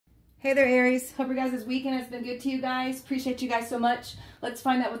Hey there, Aries. Hope your guys' weekend has been good to you guys. Appreciate you guys so much. Let's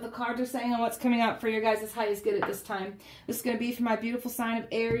find out what the cards are saying on what's coming out for your guys' highest good at this time. This is going to be for my beautiful sign of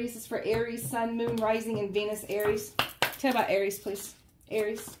Aries. This is for Aries, Sun, Moon, Rising, and Venus, Aries. Tell about Aries, please.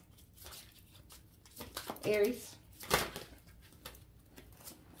 Aries. Aries.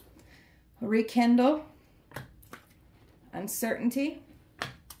 Rekindle. Uncertainty.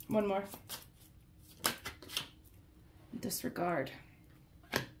 One more. Disregard.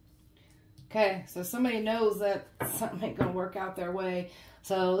 Okay, so somebody knows that something ain't going to work out their way.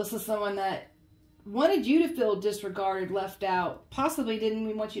 So this is someone that wanted you to feel disregarded, left out, possibly didn't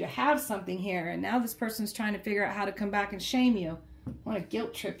even want you to have something here. And now this person's trying to figure out how to come back and shame you. Want to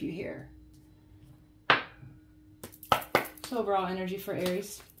guilt trip you here. So overall energy for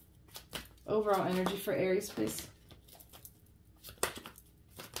Aries. Overall energy for Aries, please.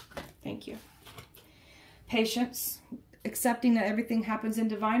 Thank you. Patience. Accepting that everything happens in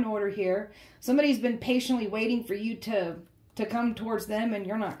divine order here. Somebody's been patiently waiting for you to come towards them, and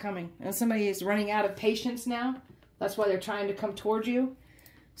you're not coming. And somebody is running out of patience now. That's why they're trying to come towards you.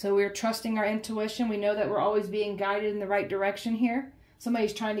 So we're trusting our intuition. We know that we're always being guided in the right direction here.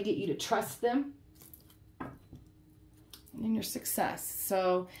 Somebody's trying to get you to trust them. And then your success.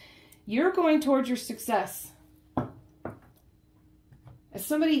 So you're going towards your success. As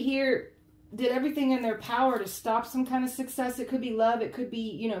somebody here did everything in their power to stop some kind of success. It could be love, it could be,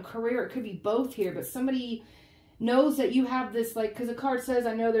 you know, career, it could be both here. But somebody knows that you have this, like, because the card says,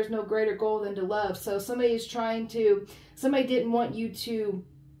 I know there's no greater goal than to love. So somebody is trying to, somebody didn't want you to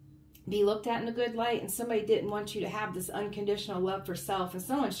be looked at in a good light, and somebody didn't want you to have this unconditional love for self, and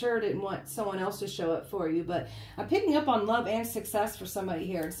someone sure didn't want someone else to show up for you. But I'm picking up on love and success for somebody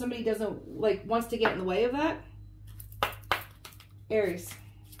here, and somebody doesn't, like, wants to get in the way of that. Aries.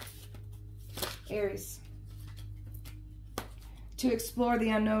 Aries. To explore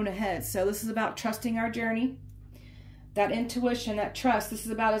the unknown ahead. So this is about trusting our journey. That intuition, that trust. This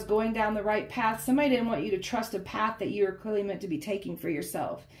is about us going down the right path. Somebody didn't want you to trust a path that you are clearly meant to be taking for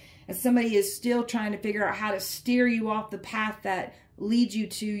yourself. And somebody is still trying to figure out how to steer you off the path that leads you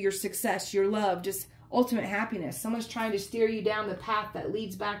to your success, your love, just ultimate happiness. Someone's trying to steer you down the path that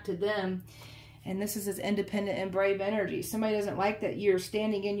leads back to them. And this is his independent and brave energy. Somebody doesn't like that you're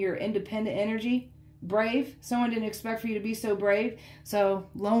standing in your independent energy. Brave. Someone didn't expect for you to be so brave. So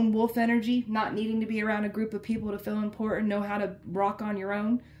lone wolf energy, not needing to be around a group of people to feel important, know how to rock on your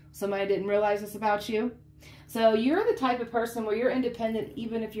own. Somebody didn't realize this about you. So you're the type of person where you're independent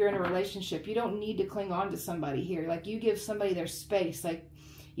even if you're in a relationship. You don't need to cling on to somebody here. Like, you give somebody their space. Like,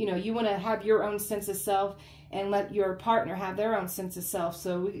 you know, you want to have your own sense of self and let your partner have their own sense of self.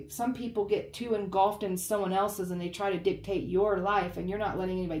 So some people get too engulfed in someone else's and they try to dictate your life, and you're not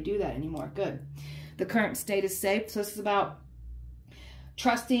letting anybody do that anymore. Good. The current state is safe. So this is about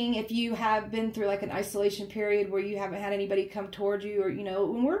trusting. If you have been through like an isolation period where you haven't had anybody come towards you, or, you know,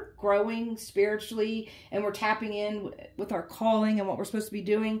 when we're growing spiritually and we're tapping in with our calling and what we're supposed to be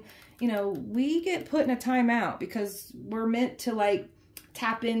doing, you know, we get put in a timeout because we're meant to, like,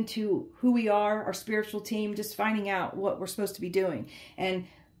 tap into who we are, our spiritual team, just finding out what we're supposed to be doing. And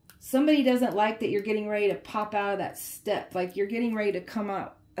somebody doesn't like that you're getting ready to pop out of that step. Like, you're getting ready to come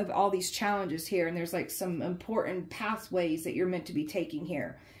out of all these challenges here, and there's like some important pathways that you're meant to be taking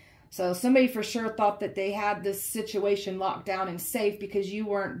here. So somebody for sure thought that they had this situation locked down and safe because you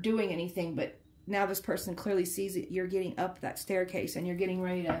weren't doing anything, but now this person clearly sees that you're getting up that staircase and you're getting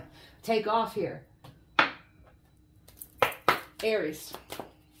ready to take off here. Aries.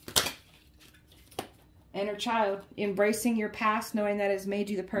 Inner child. Embracing your past, knowing that has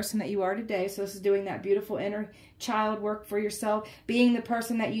made you the person that you are today. So this is doing that beautiful inner child work for yourself. Being the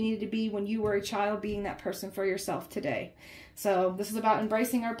person that you needed to be when you were a child. Being that person for yourself today. So this is about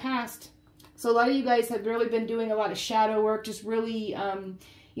embracing our past. So a lot of you guys have really been doing a lot of shadow work. Just really,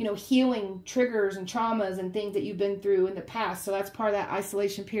 you know, healing triggers and traumas and things that you've been through in the past. So that's part of that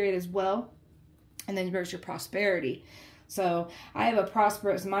isolation period as well. And then there's your prosperity. So I have a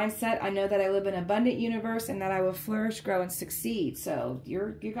prosperous mindset. I know that I live in an abundant universe and that I will flourish, grow, and succeed. So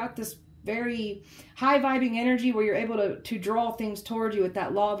you got this very high vibing energy where you're able to draw things towards you with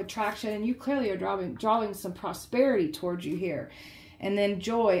that law of attraction. And you clearly are drawing some prosperity towards you here. And then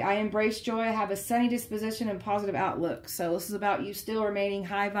joy. I embrace joy. I have a sunny disposition and positive outlook. So this is about you still remaining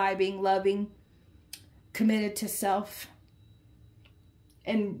high vibing, loving, committed to self.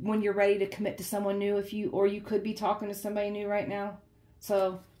 And when you're ready to commit to someone new, or you could be talking to somebody new right now.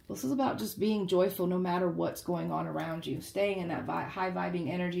 So this is about just being joyful no matter what's going on around you. Staying in that high vibing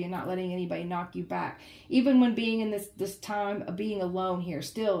energy and not letting anybody knock you back. Even when being in this time of being alone here,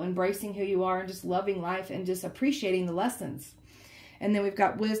 still embracing who you are and just loving life and just appreciating the lessons. And then we've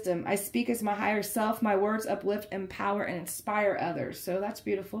got wisdom. I speak as my higher self. My words uplift, empower, and inspire others. So that's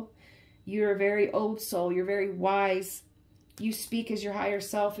beautiful. You're a very old soul. You're very wise. You speak as your higher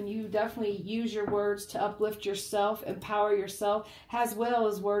self, and you definitely use your words to uplift yourself, empower yourself, as well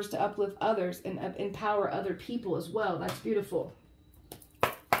as words to uplift others and empower other people as well. That's beautiful.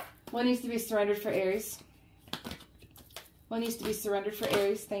 What needs to be surrendered for Aries? What needs to be surrendered for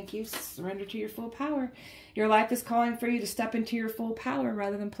Aries? Thank you. Surrender to your full power. Your life is calling for you to step into your full power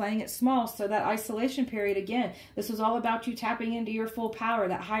rather than playing it small. So that isolation period, again, this was all about you tapping into your full power,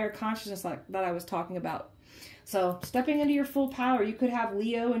 that higher consciousness that I was talking about. So stepping into your full power, you could have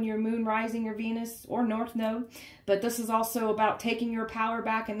Leo in your moon rising or Venus or North Node, but this is also about taking your power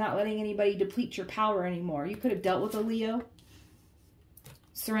back and not letting anybody deplete your power anymore. You could have dealt with a Leo.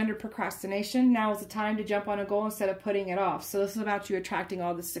 Surrender procrastination. Now is the time to jump on a goal instead of putting it off. So this is about you attracting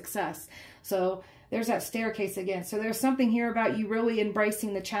all the success. So there's that staircase again. So there's something here about you really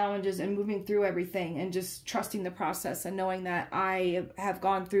embracing the challenges and moving through everything and just trusting the process and knowing that I have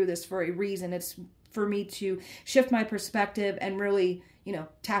gone through this for a reason. It's for me to shift my perspective and really, you know,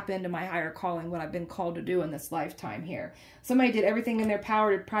 tap into my higher calling, what I've been called to do in this lifetime here. Somebody did everything in their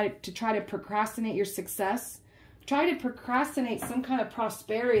power to try to procrastinate your success. Try to procrastinate some kind of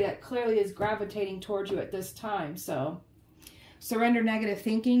prosperity that clearly is gravitating towards you at this time. So surrender negative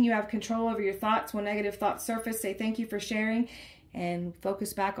thinking. You have control over your thoughts. When negative thoughts surface, say thank you for sharing and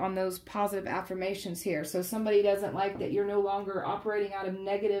focus back on those positive affirmations here. So somebody doesn't like that you're no longer operating out of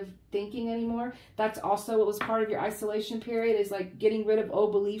negative thinking anymore. That's also what was part of your isolation period, is like getting rid of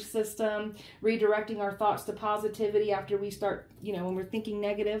old belief system, redirecting our thoughts to positivity after we start, you know, when we're thinking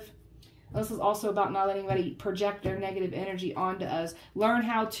negative. This is also about not letting anybody project their negative energy onto us. Learn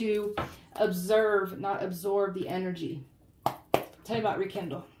how to observe, not absorb the energy. Tell you about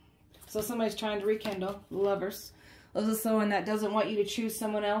rekindle. So somebody's trying to rekindle, lovers. This is someone that doesn't want you to choose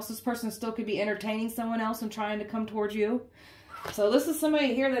someone else. This person still could be entertaining someone else and trying to come towards you. So this is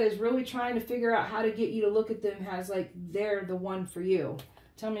somebody here that is really trying to figure out how to get you to look at them as like they're the one for you.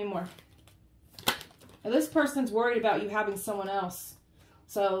 Tell me more. Now, this person's worried about you having someone else.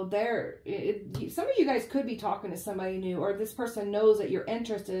 So some of you guys could be talking to somebody new, or this person knows that you're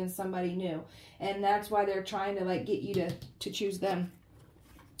interested in somebody new. And that's why they're trying to like get you to choose them.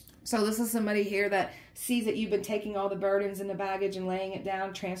 So this is somebody here that sees that you've been taking all the burdens and the baggage and laying it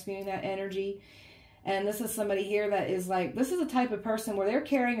down, transmuting that energy. And this is somebody here that is like, this is a type of person where they're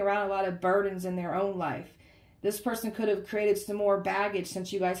carrying around a lot of burdens in their own life. This person could have created some more baggage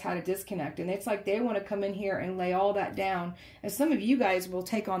since you guys had a disconnect. And it's like they want to come in here and lay all that down. And some of you guys will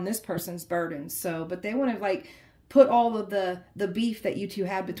take on this person's burdens. So, but they want to like put all of the beef that you two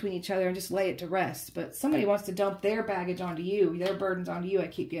had between each other and just lay it to rest. But somebody wants to dump their baggage onto you, their burdens onto you, I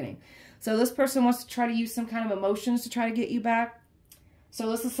keep getting. So this person wants to try to use some kind of emotions to try to get you back.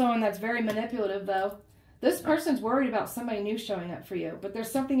 So this is someone that's very manipulative though. This person's worried about somebody new showing up for you. But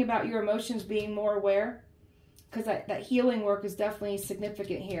there's something about your emotions being more aware. Because that healing work is definitely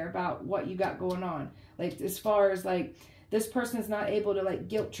significant here about what you got going on. Like as far as like, this person is not able to like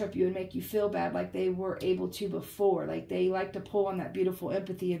guilt trip you and make you feel bad like they were able to before. Like they like to pull on that beautiful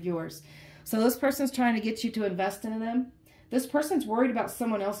empathy of yours. So this person's trying to get you to invest in them. This person's worried about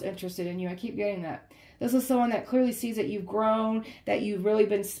someone else interested in you. I keep getting that. This is someone that clearly sees that you've grown, that you've really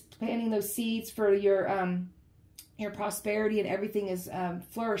been planting those seeds for your prosperity, and everything is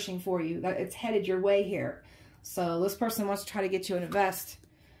flourishing for you. That it's headed your way here. So this person wants to try to get you to invest.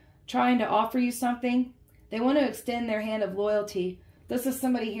 Trying to offer you something. They want to extend their hand of loyalty. This is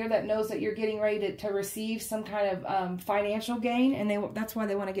somebody here that knows that you're getting ready to receive some kind of financial gain, and that's why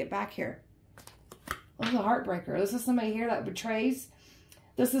they want to get back here. This is a heartbreaker. This is somebody here that betrays.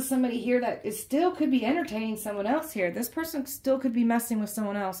 This is somebody here that is still could be entertaining someone else here. This person still could be messing with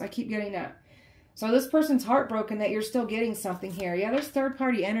someone else. I keep getting that. So this person's heartbroken that you're still getting something here. Yeah, there's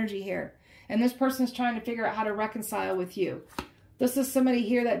third-party energy here. And this person's trying to figure out how to reconcile with you. This is somebody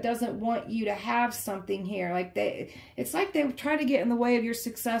here that doesn't want you to have something here. Like it's like they try to get in the way of your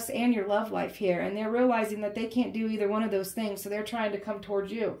success and your love life here. And they're realizing that they can't do either one of those things. So they're trying to come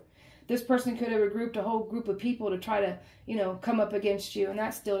towards you. This person could have regrouped a whole group of people to try to, you know, come up against you. And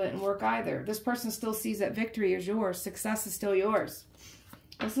that still didn't work either. This person still sees that victory is yours. Success is still yours.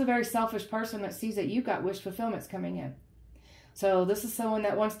 This is a very selfish person that sees that you got wish fulfillments coming in. So this is someone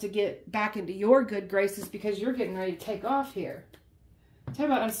that wants to get back into your good graces because you're getting ready to take off here. Talk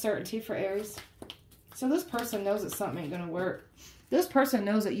about uncertainty for Aries. So this person knows that something ain't going to work. This person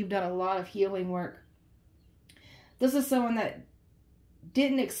knows that you've done a lot of healing work. This is someone that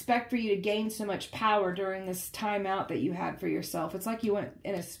didn't expect for you to gain so much power during this timeout that you had for yourself. It's like you went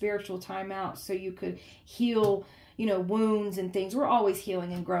in a spiritual timeout so you could heal, you know, wounds and things. We're always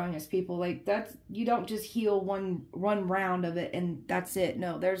healing and growing as people. Like, that's, you don't just heal one round of it and that's it.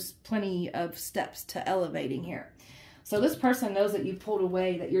 No, there's plenty of steps to elevating here. So this person knows that you pulled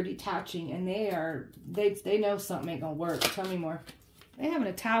away, that you're detaching, and they know something ain't gonna work. Tell me more. They have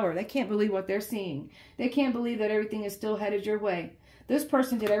a tower. They can't believe what they're seeing. They can't believe that everything is still headed your way. This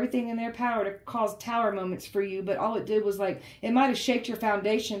person did everything in their power to cause tower moments for you, but all it did was, like, it might have shaken your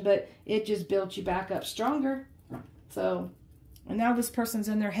foundation, but it just built you back up stronger. So, and now this person's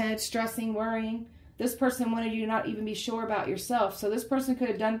in their head, stressing, worrying. This person wanted you to not even be sure about yourself. So this person could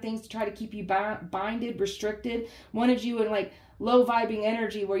have done things to try to keep you binded, restricted, wanted you in, like, low vibing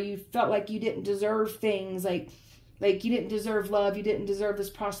energy where you felt like you didn't deserve things, like you didn't deserve love, you didn't deserve this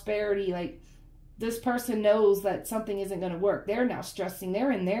prosperity. Like, this person knows that something isn't going to work. They're now stressing.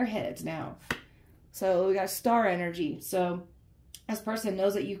 They're in their heads now. So we got star energy. So this person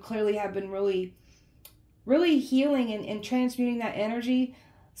knows that you clearly have been really healing and transmuting that energy.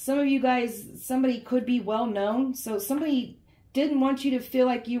 Some of you guys, somebody could be well known. So somebody didn't want you to feel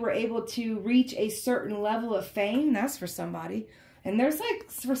like you were able to reach a certain level of fame. That's for somebody. And there's, like,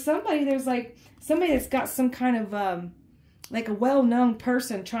 for somebody, there's, like, somebody that's got some kind of, like, a well-known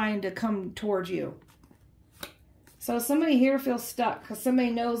person trying to come towards you. So somebody here feels stuck because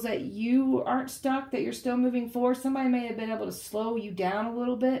somebody knows that you aren't stuck, that you're still moving forward. Somebody may have been able to slow you down a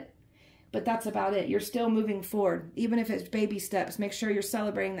little bit, but that's about it. You're still moving forward. Even if it's baby steps, make sure you're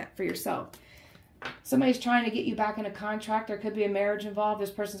celebrating that for yourself. Somebody's trying to get you back in a contract. There could be a marriage involved. This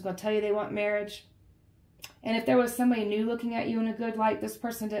person's going to tell you they want marriage. And if there was somebody new looking at you in a good light, this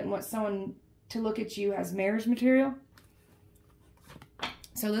person didn't want someone to look at you as marriage material.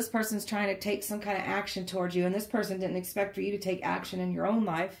 So this person's trying to take some kind of action towards you, and this person didn't expect for you to take action in your own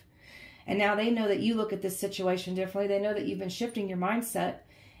life. And now they know that you look at this situation differently. They know that you've been shifting your mindset,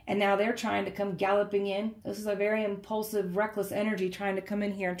 and now they're trying to come galloping in. This is a very impulsive, reckless energy trying to come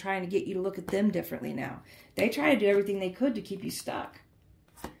in here and trying to get you to look at them differently now. They try to do everything they could to keep you stuck.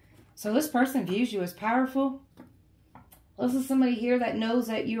 So this person views you as powerful. This is somebody here that knows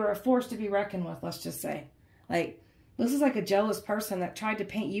that you are a force to be reckoned with, let's just say. Like, this is like a jealous person that tried to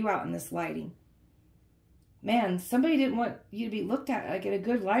paint you out in this lighting. Man, somebody didn't want you to be looked at like in a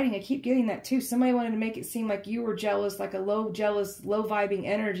good lighting. I keep getting that too. Somebody wanted to make it seem like you were jealous, like a low vibing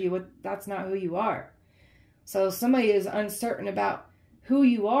energy. That's not who you are. So somebody is uncertain about who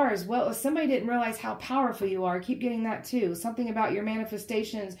you are, as well as somebody didn't realize how powerful you are. I keep getting that too. Something about your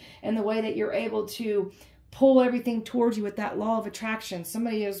manifestations and the way that you're able to pull everything towards you with that law of attraction.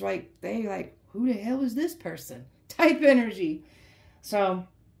 Somebody is like, who the hell is this person? Type energy. So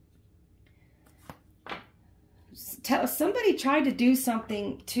somebody tried to do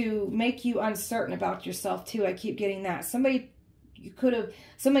something to make you uncertain about yourself too. I keep getting that. Somebody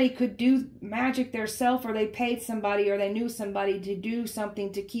could do magic themselves, or they paid somebody, or they knew somebody to do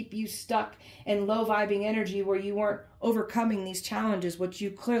something to keep you stuck in low vibing energy where you weren't overcoming these challenges, which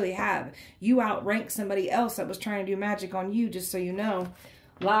you clearly have. You outranked somebody else that was trying to do magic on you, just so you know.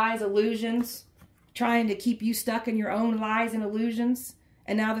 Lies, illusions, trying to keep you stuck in your own lies and illusions.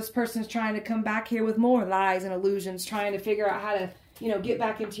 And now this person's trying to come back here with more lies and illusions, trying to figure out how to, get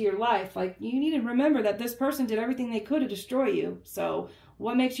back into your life. Like, you need to remember that this person did everything they could to destroy you. So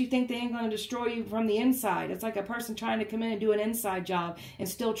what makes you think they ain't going to destroy you from the inside? It's like a person trying to come in and do an inside job and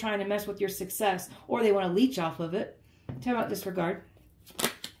still trying to mess with your success, or they want to leech off of it. Tell about disregard.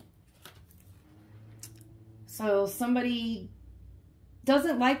 So somebody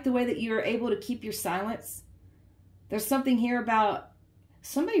doesn't like the way that you're able to keep your silence. There's something here about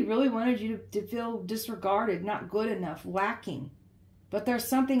somebody really wanted you to feel disregarded, not good enough, lacking. But there's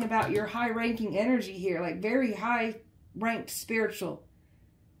something about your high-ranking energy here, like very high-ranked spiritual.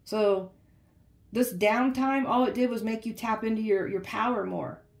 So this downtime, all it did was make you tap into your power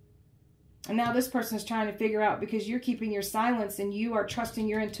more. And now this person's trying to figure out, because you're keeping your silence and you are trusting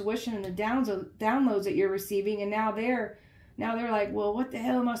your intuition and the downloads that you're receiving, and now they're like, well, what the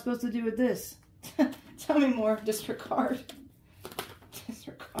hell am I supposed to do with this? Tell me more. Disregard.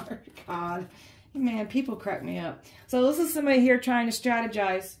 Disregard. God. Man, people crack me up. So this is somebody here trying to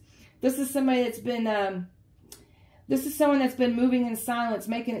strategize. This is somebody that's been, this is someone that's been moving in silence,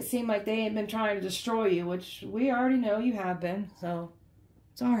 making it seem like they ain't been trying to destroy you, which we already know you have been. So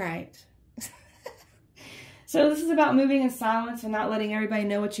it's all right. So this is about moving in silence and not letting everybody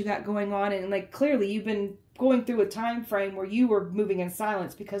know what you got going on. And like, clearly you've been going through a time frame where you were moving in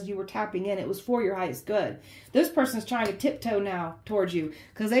silence because you were tapping in. It was for your highest good. This person's trying to tiptoe now towards you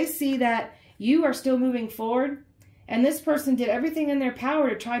because they see that you are still moving forward. And this person did everything in their power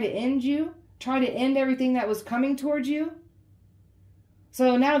to try to end you, try to end everything that was coming towards you.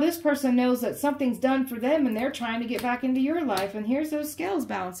 So now this person knows that something's done for them and they're trying to get back into your life. And here's those scales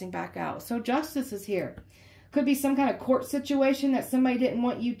balancing back out. So justice is here. Could be some kind of court situation that somebody didn't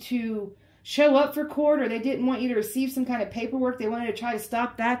want you to show up for court, or they didn't want you to receive some kind of paperwork. They wanted to try to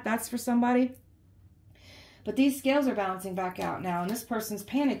stop that. That's for somebody. But these scales are balancing back out now, and this person's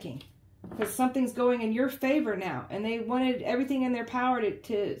panicking because something's going in your favor now. And they wanted everything in their power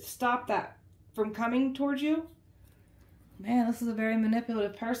to stop that from coming towards you. Man, this is a very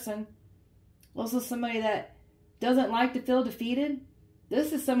manipulative person. Also somebody that doesn't like to feel defeated.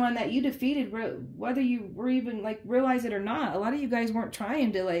 This is someone that you defeated, whether you were even, like, realize it or not. A lot of you guys weren't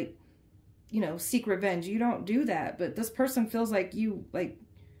trying to, like, you know, seek revenge. You don't do that. But this person feels like you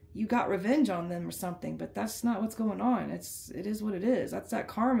got revenge on them or something. But that's not what's going on. It is what it is. That's that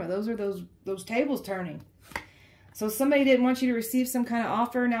karma. Those are those tables turning. So somebody didn't want you to receive some kind of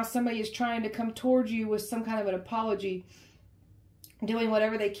offer. Now somebody is trying to come towards you with some kind of an apology, doing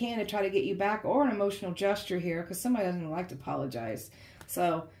whatever they can to try to get you back, or an emotional gesture here, because somebody doesn't like to apologize.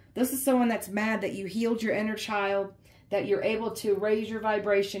 So this is someone that's mad that you healed your inner child, that you're able to raise your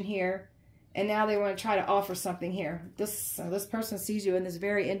vibration here, and now they want to try to offer something here. This person sees you in this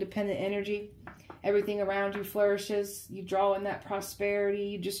very independent energy. Everything around you flourishes. You draw in that prosperity.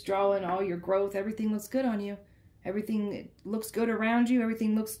 You just draw in all your growth. Everything looks good on you. Everything looks good around you.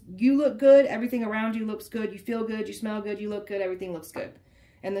 You look good. Everything around you looks good. You feel good. You smell good. You look good. Everything looks good.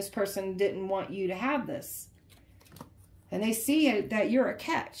 And this person didn't want you to have this. And they see that you're a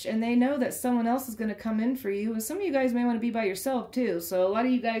catch. And they know that someone else is going to come in for you. And some of you guys may want to be by yourself too. So a lot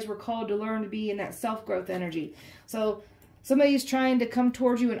of you guys were called to learn to be in that self-growth energy. So somebody's trying to come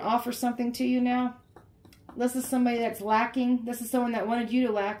towards you and offer something to you now. This is somebody that's lacking. This is someone that wanted you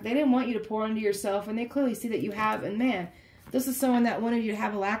to lack. They didn't want you to pour into yourself, and they clearly see that you have. And man, this is someone that wanted you to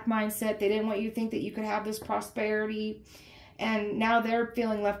have a lack mindset. They didn't want you to think that you could have this prosperity. And now they're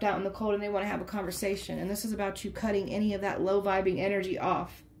feeling left out in the cold, and they want to have a conversation. And this is about you cutting any of that low vibing energy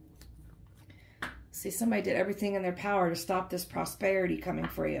off. See, somebody did everything in their power to stop this prosperity coming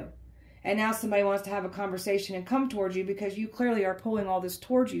for you. And now somebody wants to have a conversation and come towards you because you clearly are pulling all this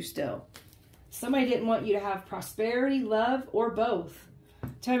towards you still. Somebody didn't want you to have prosperity, love, or both.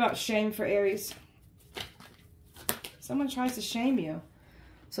 Tell me about shame for Aries. Someone tries to shame you.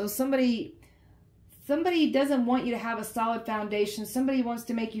 So somebody doesn't want you to have a solid foundation. Somebody wants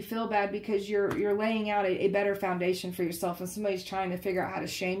to make you feel bad because you're laying out a better foundation for yourself, and somebody's trying to figure out how to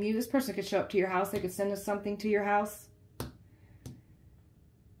shame you. This person could show up to your house. They could send us something to your house.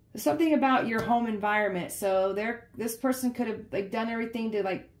 There's something about your home environment. So this person could have done everything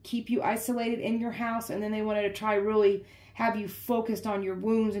to keep you isolated in your house, and then they wanted to try really have you focused on your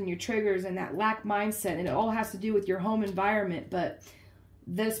wounds and your triggers and that lack mindset, and it all has to do with your home environment. But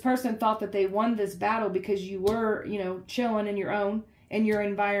this person thought that they won this battle because you were, chilling in your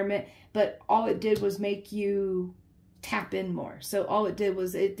environment, but all it did was make you tap in more. So all it did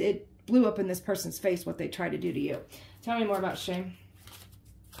was it blew up in this person's face what they tried to do to you. Tell me more about shame.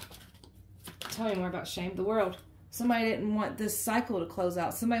 Tell me more about shame. The world. Somebody didn't want this cycle to close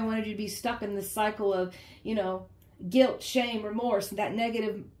out. Somebody wanted you to be stuck in this cycle of, guilt, shame, remorse, that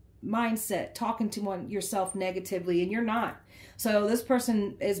negative mindset, talking to yourself negatively, and you're not. So this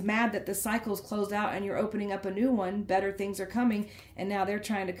person is mad that the cycle's closed out and you're opening up a new one. Better things are coming, and now they're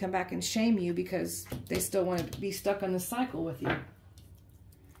trying to come back and shame you because they still want to be stuck on the cycle with you.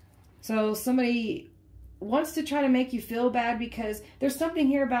 So somebody wants to try to make you feel bad because there's something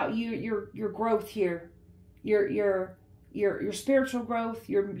here about you, your growth here, your spiritual growth,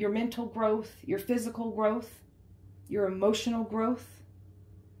 your mental growth, your physical growth, your emotional growth,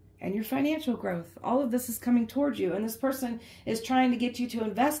 and your financial growth. All of this is coming towards you, and this person is trying to get you to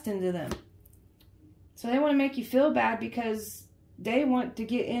invest into them. So they want to make you feel bad because they want to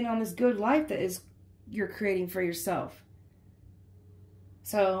get in on this good life that you're creating for yourself.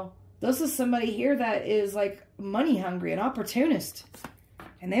 So this is somebody here that is money hungry, an opportunist,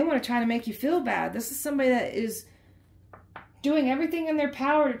 and they want to try to make you feel bad. This is somebody that is doing everything in their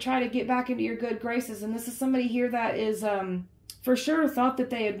power to try to get back into your good graces. And this is somebody here that is for sure thought that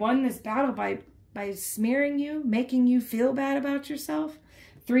they had won this battle by smearing you, making you feel bad about yourself.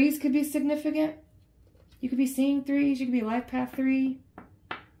 Threes could be significant. You could be seeing threes. You could be life path 3.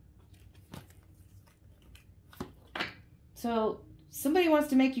 So somebody wants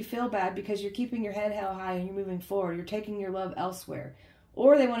to make you feel bad because you're keeping your head held high and you're moving forward. You're taking your love elsewhere.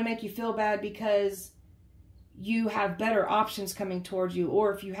 Or they want to make you feel bad because you have better options coming towards you.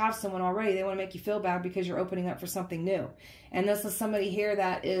 Or if you have someone already, they want to make you feel bad because you're opening up for something new. And this is somebody here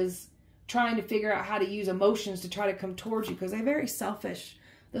that is trying to figure out how to use emotions to try to come towards you because they're very selfish.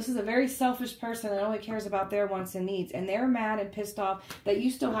 This is a very selfish person that only cares about their wants and needs. And they're mad and pissed off that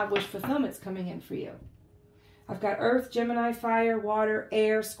you still have wish fulfillments coming in for you. I've got Earth, Gemini, Fire, Water,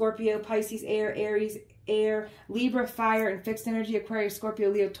 Air, Scorpio, Pisces, Air, Aries, Air, Libra, Fire, and Fixed Energy, Aquarius, Scorpio,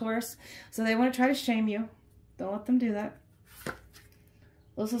 Leo, Taurus. So they want to try to shame you. Don't let them do that.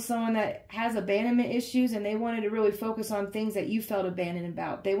 This is someone that has abandonment issues, and they wanted to really focus on things that you felt abandoned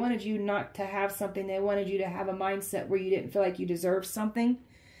about. They wanted you not to have something. They wanted you to have a mindset where you didn't feel like you deserved something.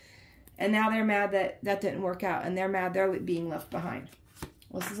 And now they're mad that that didn't work out, and they're mad they're being left behind.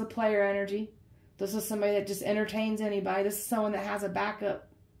 This is a player energy. This is somebody that just entertains anybody. This is someone that has a backup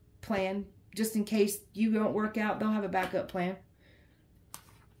plan. Just in case you don't work out, they'll have a backup plan.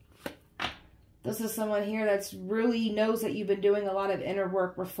 This is someone here that's really knows that you've been doing a lot of inner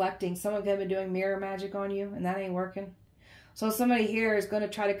work, reflecting. Someone could have been doing mirror magic on you, and that ain't working. So somebody here is going to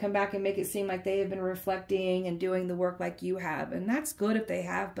try to come back and make it seem like they have been reflecting and doing the work like you have. And that's good if they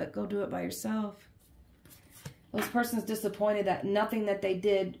have, but go do it by yourself. This person's disappointed that nothing that they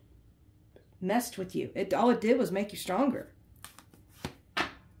did messed with you. All it did was make you stronger.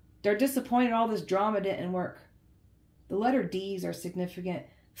 They're disappointed all this drama didn't work. The letter D's are significant.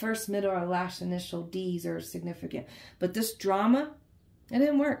 First, middle, or last initial D's are significant. But this drama, it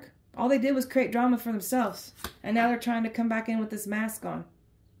didn't work. All they did was create drama for themselves. And now they're trying to come back in with this mask on.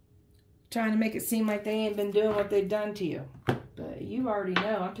 Trying to make it seem like they ain't been doing what they've done to you. But you already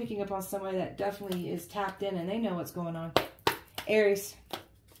know. I'm picking up on somebody that definitely is tapped in and they know what's going on. Aries.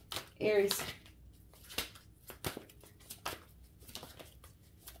 Aries.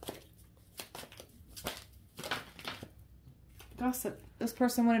 Gossip. This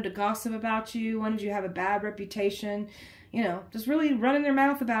person wanted to gossip about you, wanted you to have a bad reputation, you know, just really running their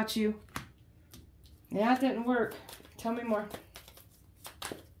mouth about you. Yeah, it didn't work. Tell me more.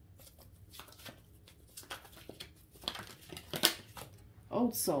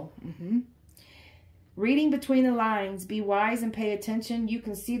 Old soul. Reading between the lines. Be wise and pay attention. You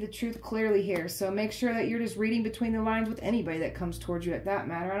can see the truth clearly here. So make sure that you're just reading between the lines with anybody that comes towards you at that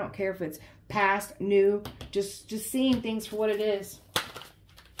matter. I don't care if it's past, new, just seeing things for what it is.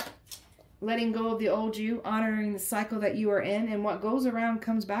 Letting go of the old you, honoring the cycle that you are in, and what goes around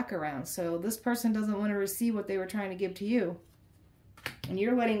comes back around. So this person doesn't want to receive what they were trying to give to you. And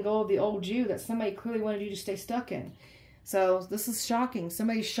you're letting go of the old you that somebody clearly wanted you to stay stuck in. So this is shocking.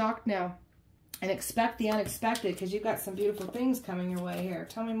 Somebody's shocked now. And expect the unexpected, because you've got some beautiful things coming your way here.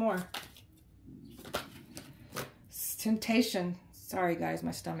 Tell me more. It's temptation. Sorry, guys,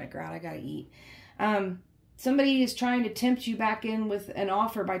 my stomach growled. I got to eat. Somebody is trying to tempt you back in with an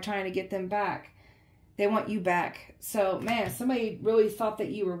offer by trying to get them back. They want you back. So, man, somebody really thought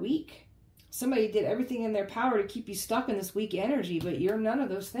that you were weak. Somebody did everything in their power to keep you stuck in this weak energy, but you're none of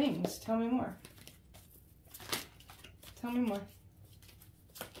those things. Tell me more. Tell me more.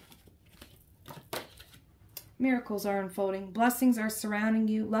 Miracles are unfolding. Blessings are surrounding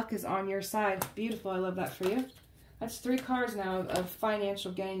you. Luck is on your side. Beautiful. I love that for you. That's 3 cards now of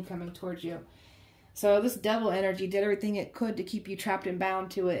financial gain coming towards you. So this devil energy did everything it could to keep you trapped and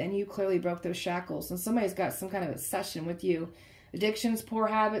bound to it, and you clearly broke those shackles. And somebody's got some kind of obsession with you. Addictions, poor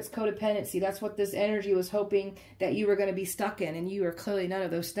habits, codependency. That's what this energy was hoping that you were going to be stuck in, and you are clearly none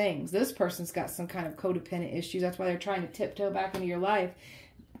of those things. This person's got some kind of codependent issues. That's why they're trying to tiptoe back into your life.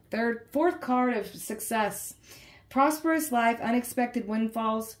 Fourth card of success. Prosperous life, unexpected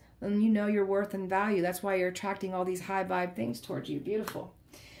windfalls, and you know your worth and value. That's why you're attracting all these high vibe things towards you. Beautiful.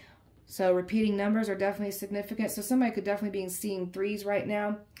 So repeating numbers are definitely significant. So somebody could definitely be seeing 3s right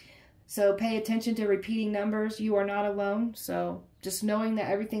now. So pay attention to repeating numbers. You are not alone. So just knowing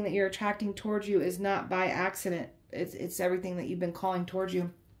that everything that you're attracting towards you is not by accident. It's everything that you've been calling towards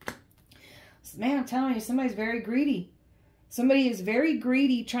you. So, man, I'm telling you, somebody's very greedy. Somebody is very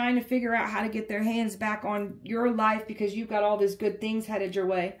greedy trying to figure out how to get their hands back on your life because you've got all these good things headed your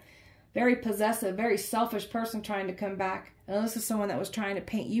way. Very possessive, very selfish person trying to come back. And this is someone that was trying to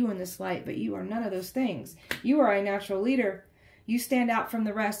paint you in this light, but you are none of those things. You are a natural leader. You stand out from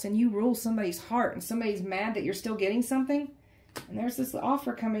the rest and you rule somebody's heart, and somebody's mad that you're still getting something. And there's this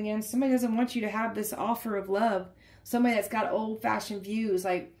offer coming in. Somebody doesn't want you to have this offer of love. Somebody that's got old-fashioned views,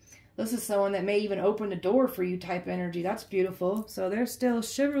 like this is someone that may even open the door for you type energy. That's beautiful. So they're still,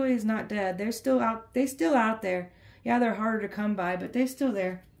 chivalry is not dead. They're still out there. Yeah, they're harder to come by, but they're still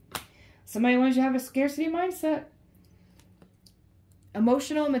there. Somebody wants you to have a scarcity mindset.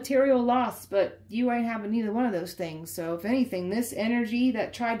 Emotional and material loss, but you ain't having neither one of those things. So if anything, this energy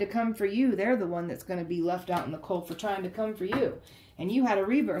that tried to come for you, they're the one that's going to be left out in the cold for trying to come for you. And you had a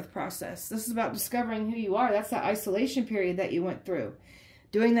rebirth process. This is about discovering who you are. That's that isolation period that you went through.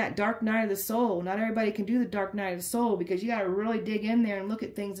 doing that dark night of the soul. Not everybody can do the dark night of the soul, because you got to really dig in there and look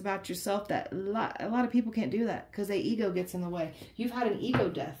at things about yourself that a lot of people can't do that because their ego gets in the way. You've had an ego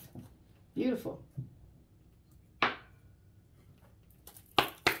death. Beautiful.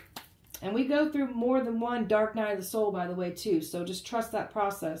 And we go through more than one dark night of the soul, by the way, too. So just trust that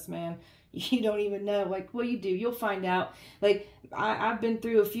process, man. You don't even know. Like, what you do, you'll find out. Like, I've been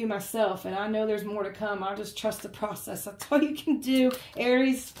through a few myself, and I know there's more to come. I'll just trust the process. That's all you can do,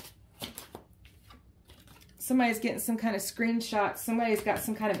 Aries. Somebody's getting some kind of screenshot. Somebody's got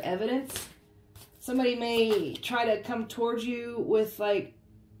some kind of evidence. Somebody may try to come towards you with, like,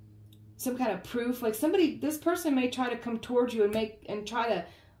 some kind of proof. Like, this person may try to come towards you and try to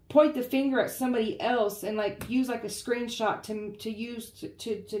point the finger at somebody else and like use like a screenshot to use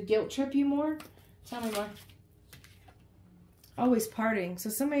to guilt trip you more. Tell me more. Always partying. So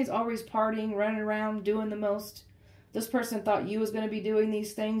somebody's always partying, running around, doing the most. This person thought you was going to be doing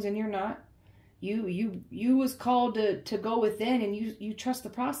these things and you're not. You was called to go within, and you trust the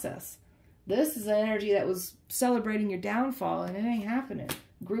process. This is an energy that was celebrating your downfall, and it ain't happening.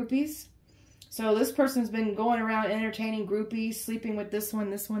 Groupies. So this person's been going around entertaining groupies, sleeping with this one,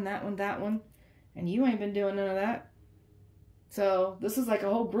 that one, and you ain't been doing none of that. So this is like a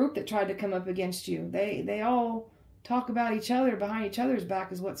whole group that tried to come up against you. They all talk about each other behind each other's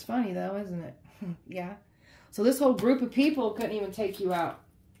back is what's funny, though, isn't it? Yeah. So this whole group of people couldn't even take you out.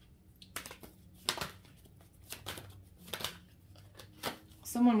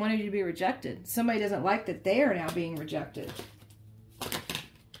 Someone wanted you to be rejected. Somebody doesn't like that they are now being rejected.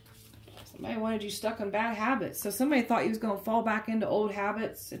 Somebody wanted you stuck in bad habits. So somebody thought you was going to fall back into old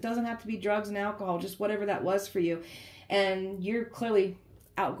habits. It doesn't have to be drugs and alcohol, just whatever that was for you. And you're clearly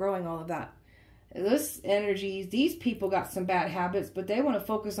outgrowing all of that. This energy, these people got some bad habits, but they want to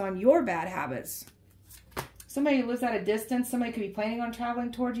focus on your bad habits. Somebody lives at a distance. Somebody could be planning on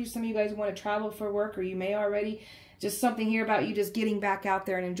traveling towards you. Some of you guys want to travel for work, or you may already. Just something here about you just getting back out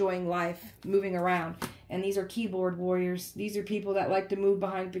there and enjoying life, moving around. And these are keyboard warriors. These are people that like to move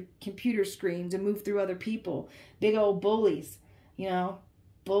behind computer screens and move through other people. Big old bullies, you know,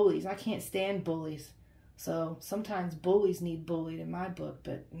 bullies. I can't stand bullies. So sometimes bullies need bullied in my book,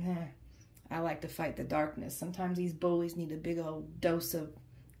 but I like to fight the darkness. Sometimes these bullies need a big old dose of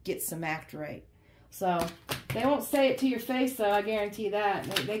get some act right. So they won't say it to your face, though. I guarantee that.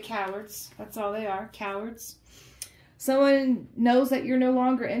 They cowards. That's all they are, cowards. Someone knows that you're no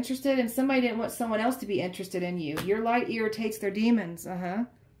longer interested, and somebody didn't want someone else to be interested in you. Your light irritates their demons.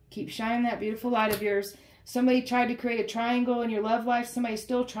 Keep shining that beautiful light of yours. Somebody tried to create a triangle in your love life. Somebody's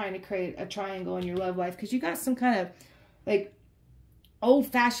still trying to create a triangle in your love life because you got some kind of, like,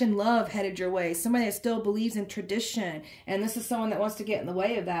 old-fashioned love headed your way. Somebody that still believes in tradition. And this is someone that wants to get in the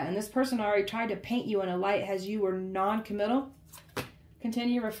way of that. And this person already tried to paint you in a light as you were non-committal.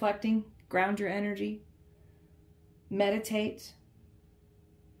 Continue reflecting. Ground your energy. Meditate.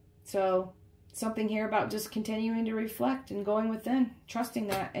 So something here about just continuing to reflect and going within, trusting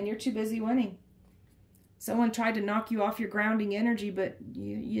that, and you're too busy winning. Someone tried to knock you off your grounding energy, but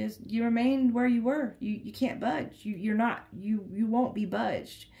you remained where you were. You can't budge. You won't be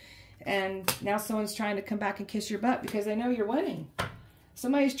budged. And now someone's trying to come back and kiss your butt because they know you're winning.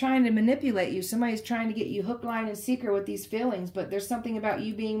 Somebody's trying to manipulate you. Somebody's trying to get you hook, line, and sinker with these feelings, but there's something about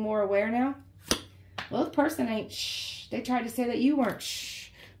you being more aware now. Well, the person ain't shh. They tried to say that you weren't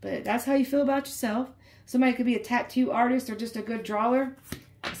shh. But that's how you feel about yourself. Somebody could be a tattoo artist or just a good drawer.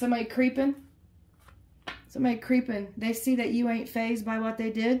 Somebody creeping. Somebody creeping. They see that you ain't fazed by what they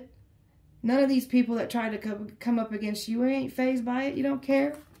did. None of these people that tried to come up against you ain't fazed by it. You don't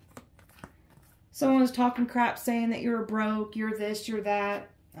care. Someone was talking crap saying that you're broke, you're this, you're that.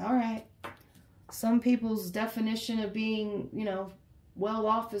 All right. Some people's definition of being, you know, well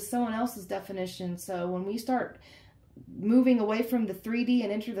off is someone else's definition. So when we start moving away from the 3D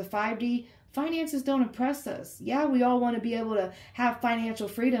and enter the 5D, finances don't impress us. Yeah, we all want to be able to have financial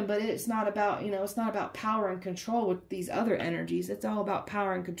freedom, but it's not about, you know, it's not about power and control with these other energies. It's all about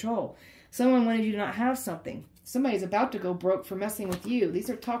power and control. Someone wanted you to not have something. Somebody's about to go broke for messing with you. These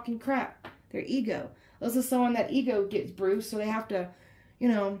are talking crap. Their ego. This is someone that ego gets bruised, so they have to, you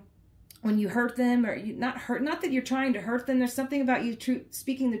know, when you hurt them, or you not that you're trying to hurt them, there's something about you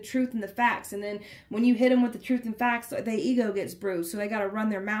speaking the truth and the facts, and then when you hit them with the truth and facts, their ego gets bruised, so they got to run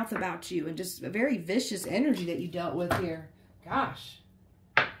their mouth about you, and just a very vicious energy that you dealt with here. Gosh.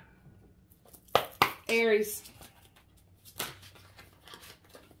 Aries.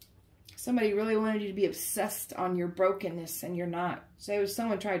 Somebody really wanted you to be obsessed on your brokenness, and you're not. Say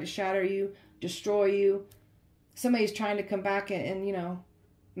someone tried to shatter you, destroy you. Somebody's trying to come back and you know,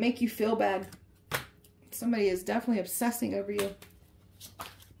 make you feel bad. Somebody is definitely obsessing over you.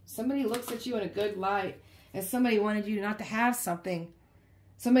 Somebody looks at you in a good light, and somebody wanted you not to have something.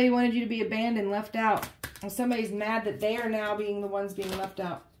 Somebody wanted you to be abandoned, left out. And somebody's mad that they are now being the ones being left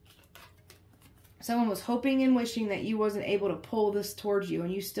out. Someone was hoping and wishing that you wasn't able to pull this towards you,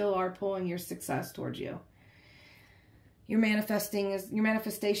 and you still are pulling your success towards you. Your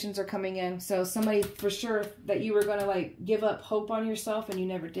manifestations are coming in. So somebody for sure that you were going to like give up hope on yourself, and you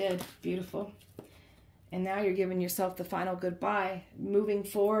never did. Beautiful. And now you're giving yourself the final goodbye, moving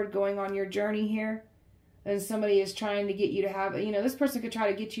forward, going on your journey here. And somebody is trying to get you to have, you know, this person could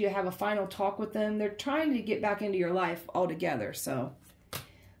try to get you to have a final talk with them. They're trying to get back into your life altogether. So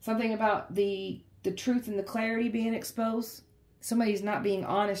something about the truth and the clarity being exposed. Somebody's not being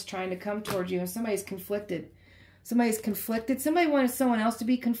honest, trying to come towards you, and somebody's conflicted. Somebody's conflicted. Somebody wanted someone else to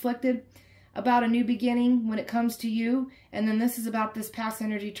be conflicted about a new beginning when it comes to you. And then this is about this past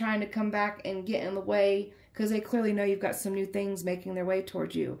energy trying to come back and get in the way, because they clearly know you've got some new things making their way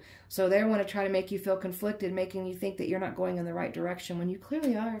towards you. So they want to try to make you feel conflicted, making you think that you're not going in the right direction when you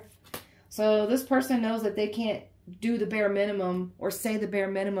clearly are. So this person knows that they can't do the bare minimum or say the bare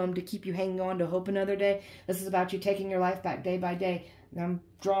minimum to keep you hanging on to hope another day. This is about you taking your life back day by day. And I'm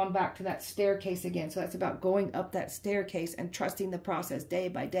drawn back to that staircase again. So that's about going up that staircase and trusting the process day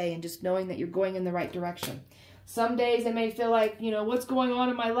by day and just knowing that you're going in the right direction. Some days it may feel like, you know, what's going on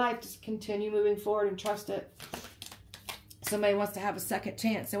in my life? Just continue moving forward and trust it. Somebody wants to have a second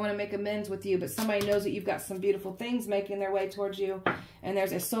chance. They want to make amends with you, but somebody knows that you've got some beautiful things making their way towards you. And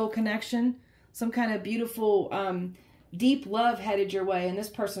there's a soul connection, some kind of beautiful, deep love headed your way. And this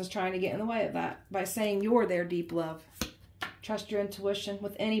person's trying to get in the way of that by saying you're their deep love. Trust your intuition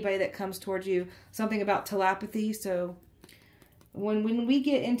with anybody that comes towards you. Something about telepathy. So when we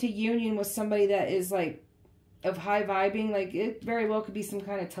get into union with somebody that is like of high vibing, like it very well could be some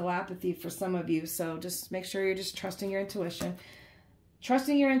kind of telepathy for some of you. So just make sure you're just trusting your intuition.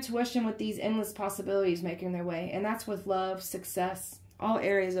 Trusting your intuition with these endless possibilities making their way. And that's with love, success, all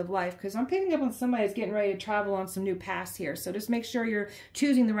areas of life. Because I'm picking up on somebody that's getting ready to travel on some new paths here. So just make sure you're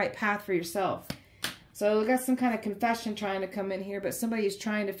choosing the right path for yourself. So we got some kind of confession trying to come in here, but somebody is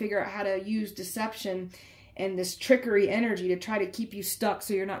trying to figure out how to use deception and this trickery energy to try to keep you stuck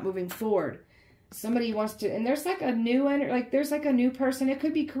so you're not moving forward. Somebody wants to, and there's like a new, there's like a new person. It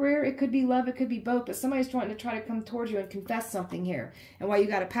could be career, it could be love, it could be both, but somebody's wanting to try to come towards you and confess something here. And while you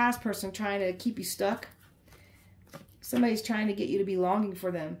got a past person trying to keep you stuck, somebody's trying to get you to be longing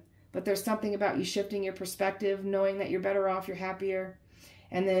for them. But there's something about you shifting your perspective, knowing that you're better off, you're happier.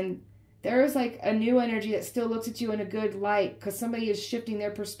 And then there is like a new energy that still looks at you in a good light, because somebody is shifting their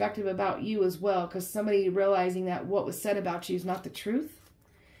perspective about you as well, because somebody realizing that what was said about you is not the truth.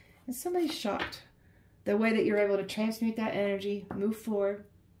 And somebody's shocked the way that you're able to transmute that energy, move forward.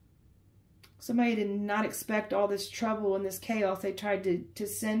 Somebody did not expect all this trouble and this chaos they tried to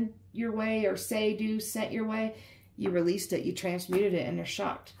send your way or say, do, sent your way. You released it, you transmuted it, and they're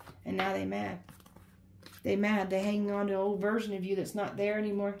shocked. And now they mad. They mad. They hanging on to an old version of you that's not there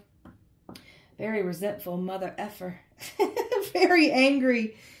anymore. Very resentful mother effer. Very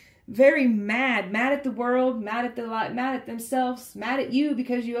angry. Very mad. Mad at the world. Mad at the light. Mad at themselves. Mad at you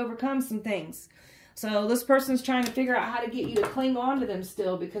because you overcome some things. So this person's trying to figure out how to get you to cling on to them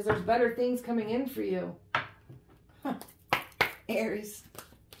still, because there's better things coming in for you. Huh. Aries.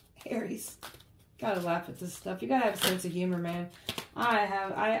 Aries. Gotta laugh at this stuff. You gotta have a sense of humor, man.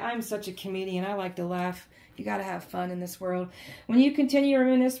 I'm such a comedian. I like to laugh. You got to have fun in this world. When you continue to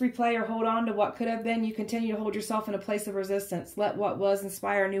reminisce, replay, or hold on to what could have been, you continue to hold yourself in a place of resistance. Let what was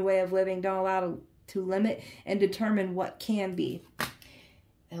inspire a new way of living. Don't allow to limit and determine what can be.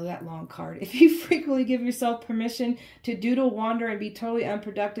 Oh, that long card. If you frequently give yourself permission to doodle, wander, and be totally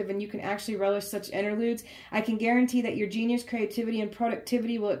unproductive, and you can actually relish such interludes, I can guarantee that your genius, creativity, and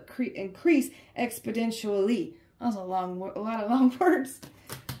productivity will increase exponentially. That was a lot of long words.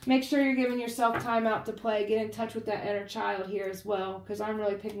 Make sure you're giving yourself time out to play. Get in touch with that inner child here as well, because I'm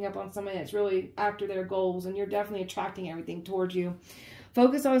really picking up on somebody that's really after their goals, and you're definitely attracting everything towards you.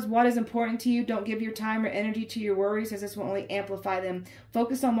 Focus on what is important to you. Don't give your time or energy to your worries, as this will only amplify them.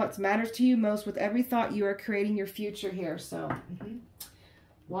 Focus on what matters to you most. With every thought, you are creating your future here. So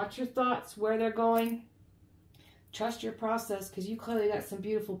watch your thoughts, where they're going. Trust your process, because you clearly got some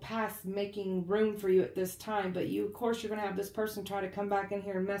beautiful paths making room for you at this time. But you, of course, you're going to have this person try to come back in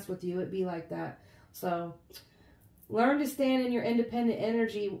here and mess with you. It'd be like that. So learn to stand in your independent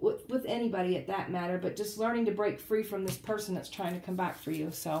energy with anybody at that matter. But just learning to break free from this person that's trying to come back for you.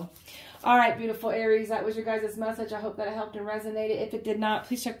 So, all right, beautiful Aries. That was your guys' message. I hope that it helped and resonated. If it did not,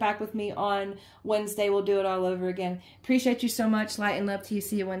 please check back with me on Wednesday. We'll do it all over again. Appreciate you so much. Light and love to you.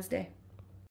 See you Wednesday.